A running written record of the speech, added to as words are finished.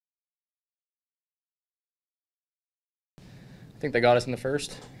think they got us in the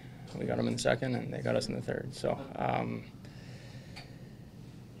first. We got them in the second, and they got us in the third. So,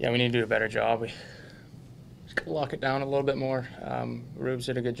 yeah, we need to do a better job. We just got to lock it down a little bit more. Rubes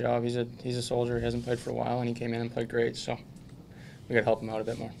did a good job. He's a soldier. He hasn't played for a while, and he came in and played great. So we got to help him out a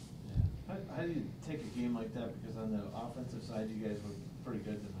bit more. Yeah. How do you take a game like that? Because on the offensive side, you guys were pretty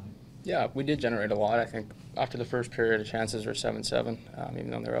good tonight. Yeah, we did generate a lot. I think after the first period, the chances were 7-7,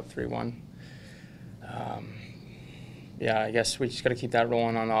 even though they're up 3-1. Yeah, I guess we just got to keep that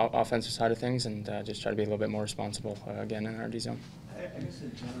rolling on the offensive side of things and just try to be a little bit more responsible again in our D zone. I guess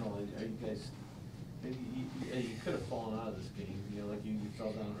in general, are you guys, maybe you could have fallen out of this game, like you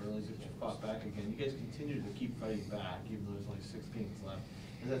fell down early, but you fought back again. You guys continue to keep fighting back, even though there's only 6 games left.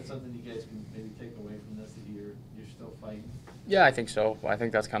 Is that something you guys can maybe take away from this, that you're still fighting? Yeah, I think so. I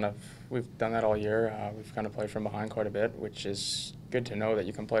think that's kind of, we've done that all year. We've kind of played from behind quite a bit, which is good to know that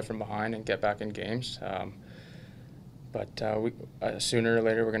you can play from behind and get back in games. But sooner or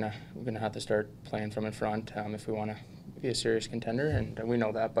later, we're gonna have to start playing from in front if we want to be a serious contender, and we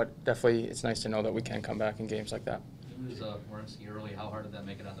know that. But definitely, it's nice to know that we can come back in games like that. You lose Werenski early. How hard did that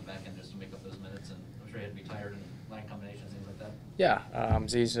make it on the back end just to make up those minutes? And I'm sure you had to be tired and line combinations, things like that. Yeah,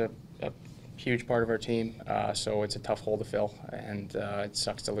 Z's a huge part of our team, so it's a tough hole to fill, and it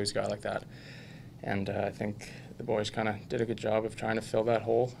sucks to lose a guy like that. And I think the boys kind of did a good job of trying to fill that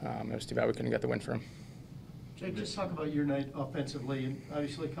hole. It was too bad we couldn't get the win for him. Jake, just talk about your night offensively, and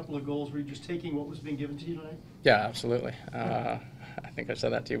obviously a couple of goals. Were you just taking what was being given to you tonight? Yeah, absolutely. I think I've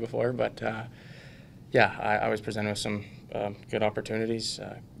said that to you before, but yeah, I was presented with some good opportunities.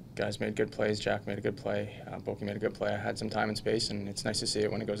 Guys made good plays. Jack made a good play. Boki made a good play. I had some time and space, and it's nice to see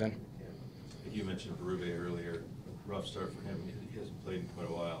it when it goes in. You mentioned Berube earlier. Rough start for him. He hasn't played in quite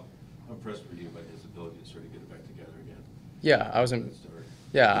a while. How impressed were you by his ability to sort of get it back together again? Yeah,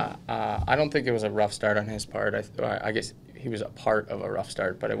 Yeah, I don't think it was a rough start on his part. I guess he was a part of a rough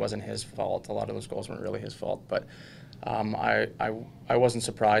start, but it wasn't his fault. A lot of those goals weren't really his fault. But I wasn't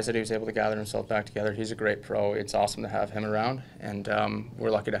surprised that he was able to gather himself back together. He's a great pro. It's awesome to have him around, and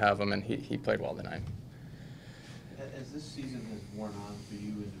we're lucky to have him, and he played well tonight. As this season has worn on for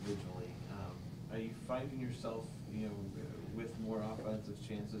you individually, are you finding yourself, with more offensive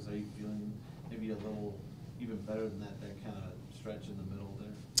chances? Are you feeling maybe a little even better than that kind of stretch in the middle there?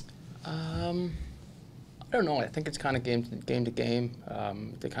 I don't know. I think it's kind of game to game.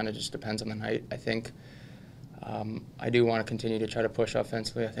 It kind of just depends on the night. I think I do want to continue to try to push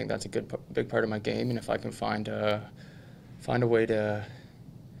offensively. I think that's a big part of my game, and if I can find a way to,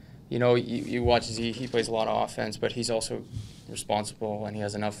 you watch Z. He plays a lot of offense, but he's also responsible, and he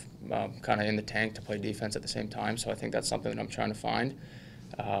has enough kind of in the tank to play defense at the same time. So I think that's something that I'm trying to find.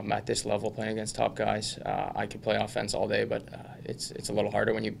 At this level, playing against top guys, I could play offense all day, but it's a little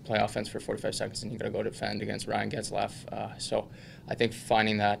harder when you play offense for 45 seconds and you got to go defend against Ryan Getzlaff. So I think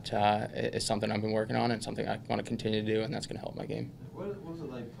finding that is something I've been working on and something I want to continue to do, and that's going to help my game. What was it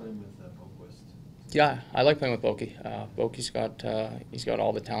like playing with Boquist? Yeah, I like playing with Boki. Boki's got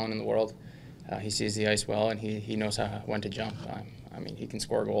all the talent in the world. He sees the ice well, and he knows when to jump. I mean, he can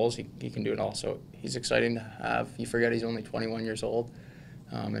score goals. He can do it all. So he's exciting to have. You forget he's only 21 years old.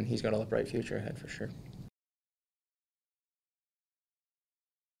 And he's got a bright future ahead for sure.